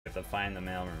have to find the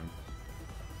mailroom.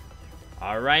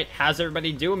 Alright, how's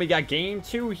everybody doing? We got game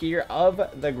 2 here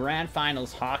of the grand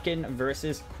finals. Hawken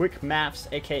versus Quick Maps,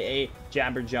 aka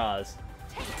Jabberjaws.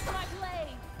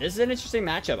 This is an interesting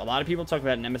matchup. A lot of people talk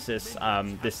about Nemesis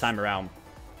this time around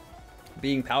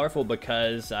being powerful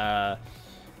because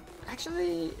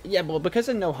actually, yeah, well, because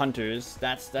of no hunters,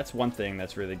 that's one thing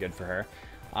that's really good for her.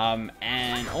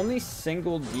 And only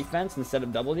single defense instead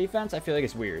of double defense, I feel like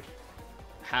it's weird.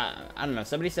 I don't know,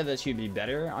 somebody said that she'd be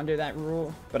better under that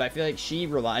rule, but I feel like she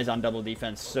relies on double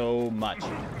defense so much,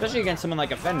 especially against someone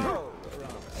like a Fenrir.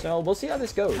 So we'll see how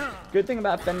this goes. Good thing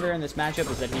about Fenrir in this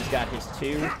matchup is that he's got his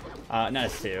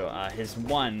his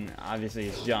one, obviously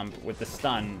his jump with the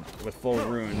stun with full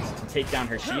runes to take down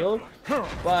her shield,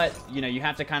 but you know, you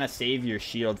have to kind of save your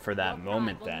shield for that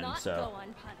moment then, so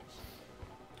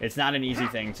it's not an easy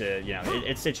thing to, you know,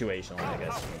 it's situational, I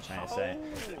guess is what I'm trying to say.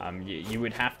 You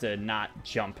would have to not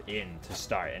jump in to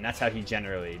start, and that's how he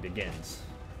generally begins.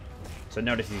 So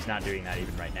notice he's not doing that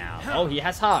even right now. Oh, he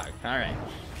has Hog. All right.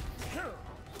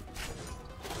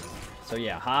 So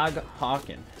yeah,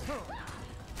 Hawken.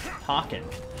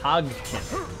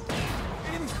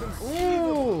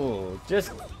 Ooh,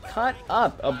 just cut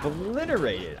up,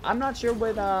 obliterated. I'm not sure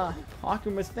what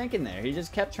Hawken was thinking there. He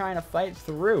just kept trying to fight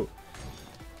through.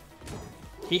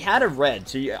 He had a red,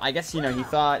 so I guess, you know, he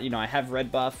thought, you know, I have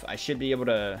red buff, I should be able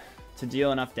to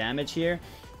deal enough damage here,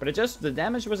 but it just, the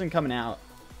damage wasn't coming out.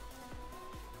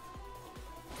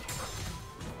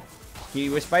 He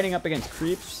was fighting up against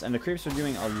creeps, and the creeps were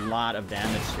doing a lot of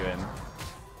damage to him.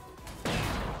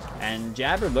 And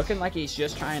Jabber looking like he's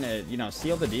just trying to, you know,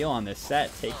 seal the deal on this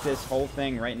set, take this whole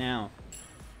thing right now.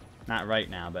 Not right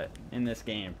now, but in this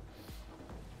game.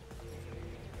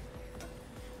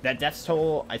 That death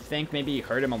toll, I think, maybe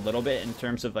hurt him a little bit in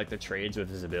terms of like the trades with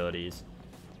his abilities.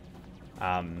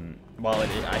 I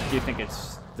do think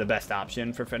it's the best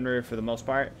option for Fenrir for the most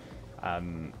part.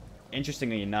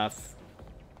 Interestingly enough,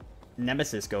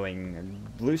 Nemesis going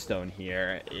Bluestone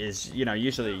here is, you know,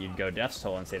 usually you'd go Death's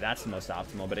Toll and say that's the most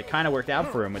optimal, but it kind of worked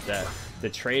out for him with the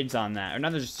trades on that, or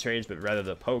not just trades, but rather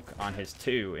the poke on his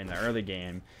 2 in the early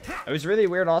game. It was really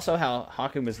weird also how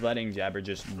Hawken was letting Jabber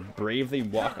just bravely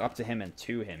walk up to him and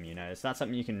to him, you know. It's not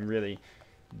something you can really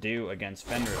do against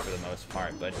Fenrir for the most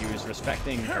part, but he was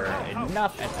respecting her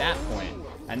enough at that point,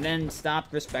 and then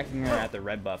stopped respecting her at the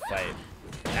red buff fight.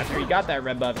 After he got that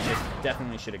red buff, just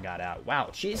definitely should have got out.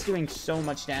 Wow, she's doing so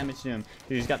much damage to him.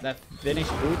 He's got that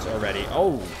finished boots already.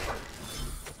 Oh.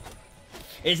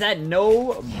 Is that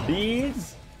no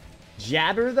beads?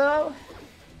 Jabber, though?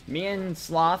 Me and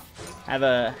Sloth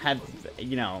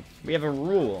you know, we have a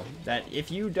rule that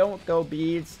if you don't go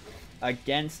beads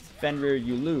against Fenrir,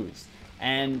 you lose.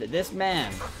 And this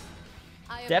man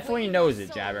definitely knows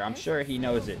it, Jabber. I'm sure he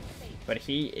knows it. But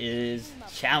he is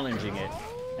challenging it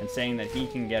and saying that he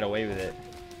can get away with it.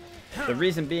 The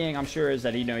reason being, I'm sure, is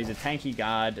that, you know, he's a tanky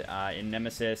god in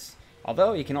Nemesis,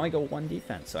 although he can only go 1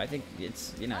 defense, so I think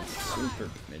it's, you know,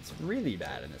 it's really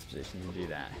bad in this position to do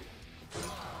that.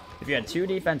 If you had 2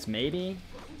 defense, maybe,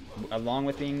 along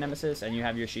with being Nemesis, and you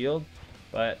have your shield,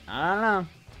 but I don't know.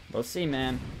 We'll see,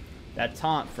 man. That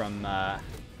taunt from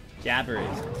Jabber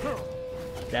is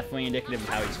definitely indicative of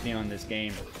how he's feeling this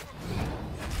game.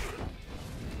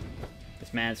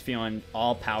 This man's feeling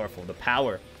all-powerful. The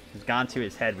power has gone to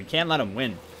his head. We can't let him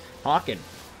win. Hawken,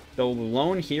 the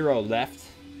lone hero left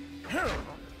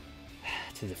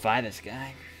to defy this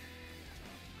guy.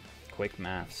 Quick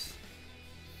Maps.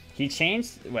 He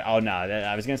changed... Wait, oh, no.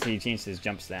 I was going to say he changed his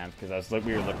jump stance because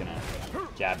we were looking at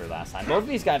Jabber last time. Both of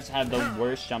these guys have the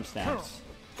worst jump stance,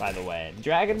 by the way. The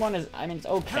dragon one is... I mean, it's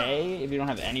okay if you don't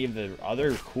have any of the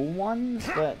other cool ones,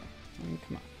 but... I mean,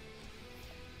 come on.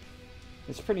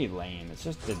 It's pretty lame. It's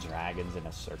just the dragons in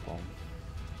a circle.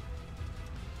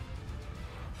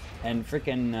 And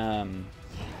freaking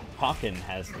Hawken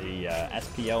has the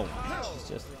SPL one, which is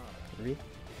just... Really?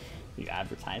 You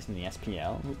advertising the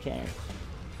SPL? Who cares?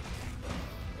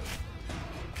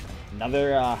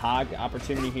 Another Hog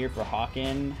opportunity here for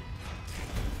Hawken.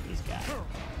 He's got it.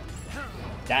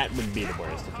 That would be the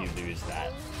worst if you lose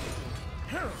that.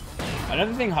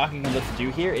 Another thing Hawken can look to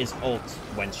do here is ult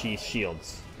when she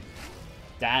shields.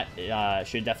 That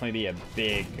should definitely be a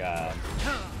big, a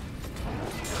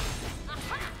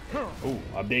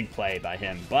big play by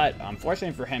him. But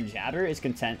unfortunately for him, Jabber is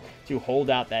content to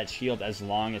hold out that shield as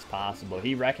long as possible.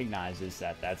 He recognizes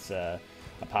that that's a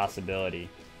possibility,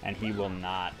 and he will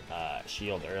not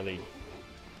shield early.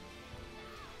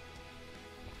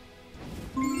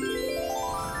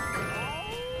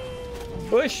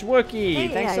 Bush Wookie, hey,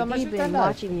 thanks so much for I've been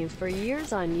watching you for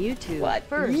years on YouTube. What?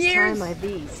 First Years? time I've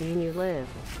seen you live.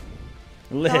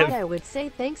 Live. Thought I would say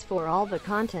thanks for all the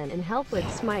content and help with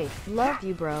Smite. Love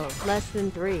you, bro. Less than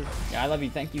 3. Yeah, I love you.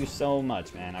 Thank you so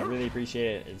much, man. I really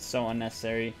appreciate it. It's so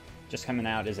unnecessary. Just coming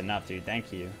out is enough, dude.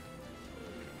 Thank you.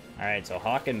 Alright, so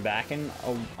Hawken backing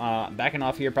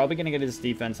off here. Probably going to get his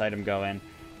defense item going.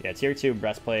 Yeah, tier 2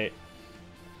 breastplate.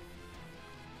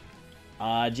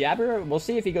 Jabber, we'll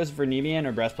see if he goes for Nemean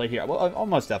or breastplate here. Well,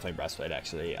 almost definitely breastplate,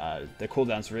 actually. The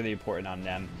cooldown's really important on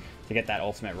them to get that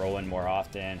ultimate rolling more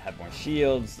often, have more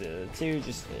shields, too.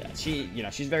 Just,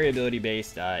 she's very ability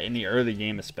based, in the early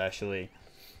game especially.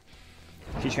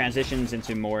 She transitions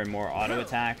into more and more auto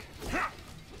attack.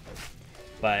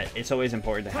 But it's always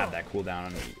important to have that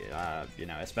cooldown,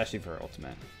 especially for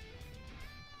ultimate.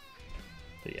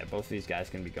 But yeah, both of these guys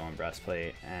can be going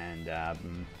breastplate, and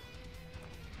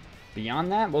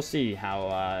beyond that, we'll see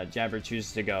how Jabber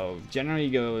chooses to go. Generally,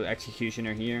 you go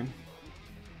Executioner here.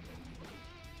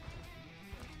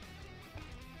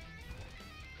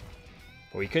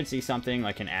 But we could see something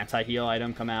like an anti-heal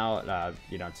item come out,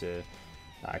 to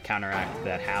counteract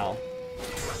that Howl.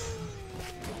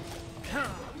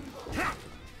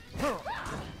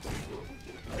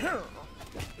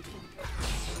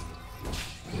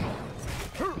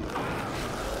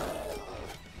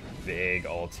 Big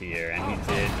ult here, and he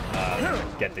did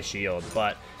get the shield,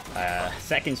 but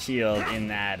second shield in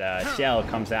that shell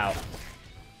comes out.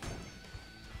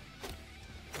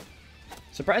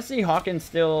 Surprised to see Hawkins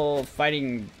still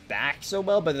fighting back so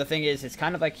well, but the thing is, it's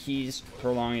kind of like he's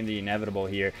prolonging the inevitable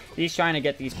here. He's trying to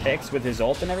get these picks with his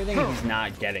ult and everything, and he's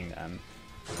not getting them.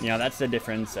 That's the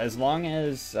difference. As long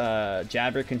as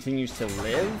Jabber continues to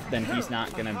live, then he's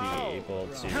not going to be able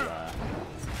to...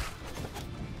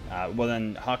 well,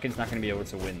 then Hawkins not going to be able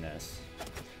to win this.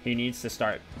 He needs to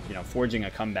start, forging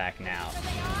a comeback now.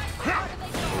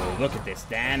 Ooh, look at this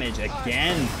damage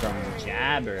again from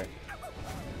Jabber.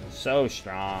 So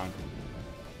strong.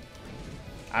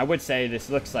 I would say this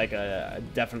looks like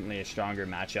definitely a stronger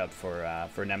matchup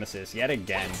for Nemesis. Yet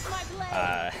again,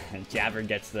 Jabber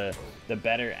gets the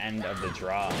better end of the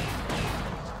draw.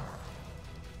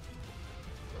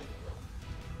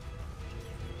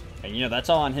 And that's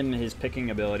all on him, his picking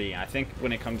ability. I think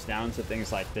when it comes down to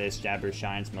things like this, Jabber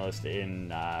shines most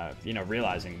in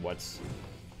realizing what's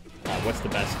the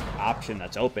best option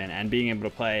that's open and being able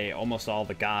to play almost all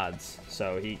the gods.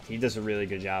 So he does a really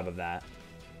good job of that.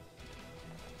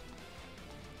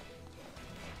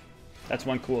 That's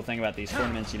one cool thing about these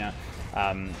tournaments,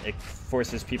 it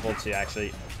forces people to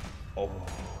actually... Oh,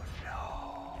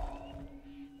 no.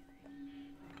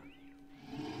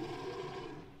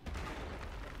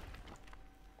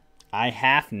 I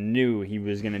half knew he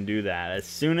was going to do that. As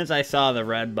soon as I saw the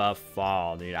red buff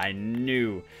fall, dude, I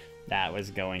knew that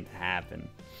was going to happen.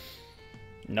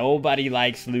 Nobody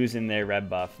likes losing their red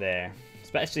buff there.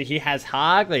 Especially he has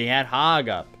Hog. He had Hog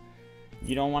up.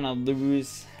 You don't want to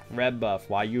lose red buff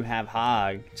while you have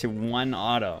Hog to one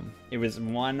auto. It was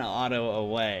one auto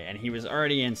away, and he was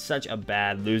already in such a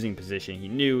bad losing position. He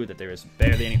knew that there was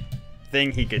barely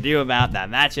anything he could do about that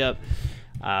matchup.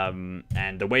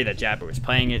 And the way that Jabber was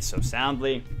playing it so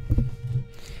soundly,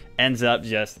 ends up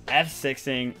just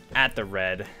F6ing at the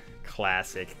red.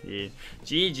 Classic.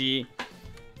 GG.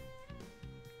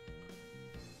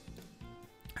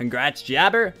 Congrats,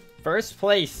 Jabber. First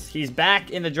place. He's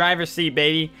back in the driver's seat,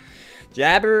 baby.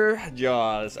 Jabber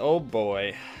Jaws. Oh,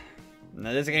 boy.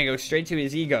 Now, this is going to go straight to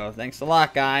his ego. Thanks a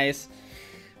lot, guys.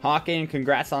 Hawken,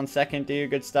 congrats on second, dude.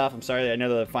 Good stuff. I'm sorry. I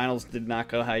know the finals did not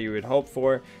go how you would hope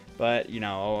for. But,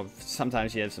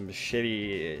 sometimes you have some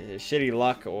shitty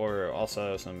luck or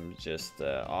also some just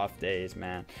off days,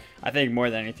 man. I think more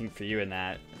than anything for you in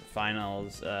that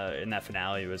finals, in that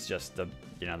finale was just the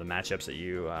matchups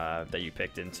that you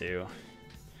picked into.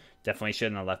 Definitely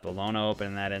shouldn't have left Bologna open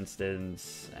in that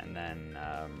instance. And then,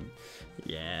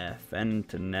 yeah, Fen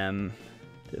to Nem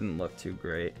didn't look too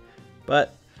great.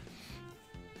 But,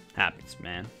 happens,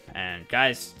 man. And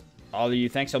guys, all of you,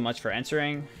 thanks so much for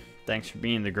entering. Thanks for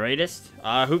being the greatest.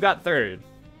 Who got third?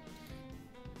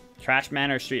 Trashman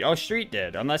or Street? Oh, Street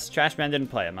did. Unless Trashman didn't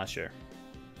play. I'm not sure.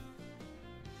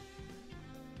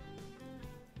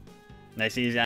 Nice, easy.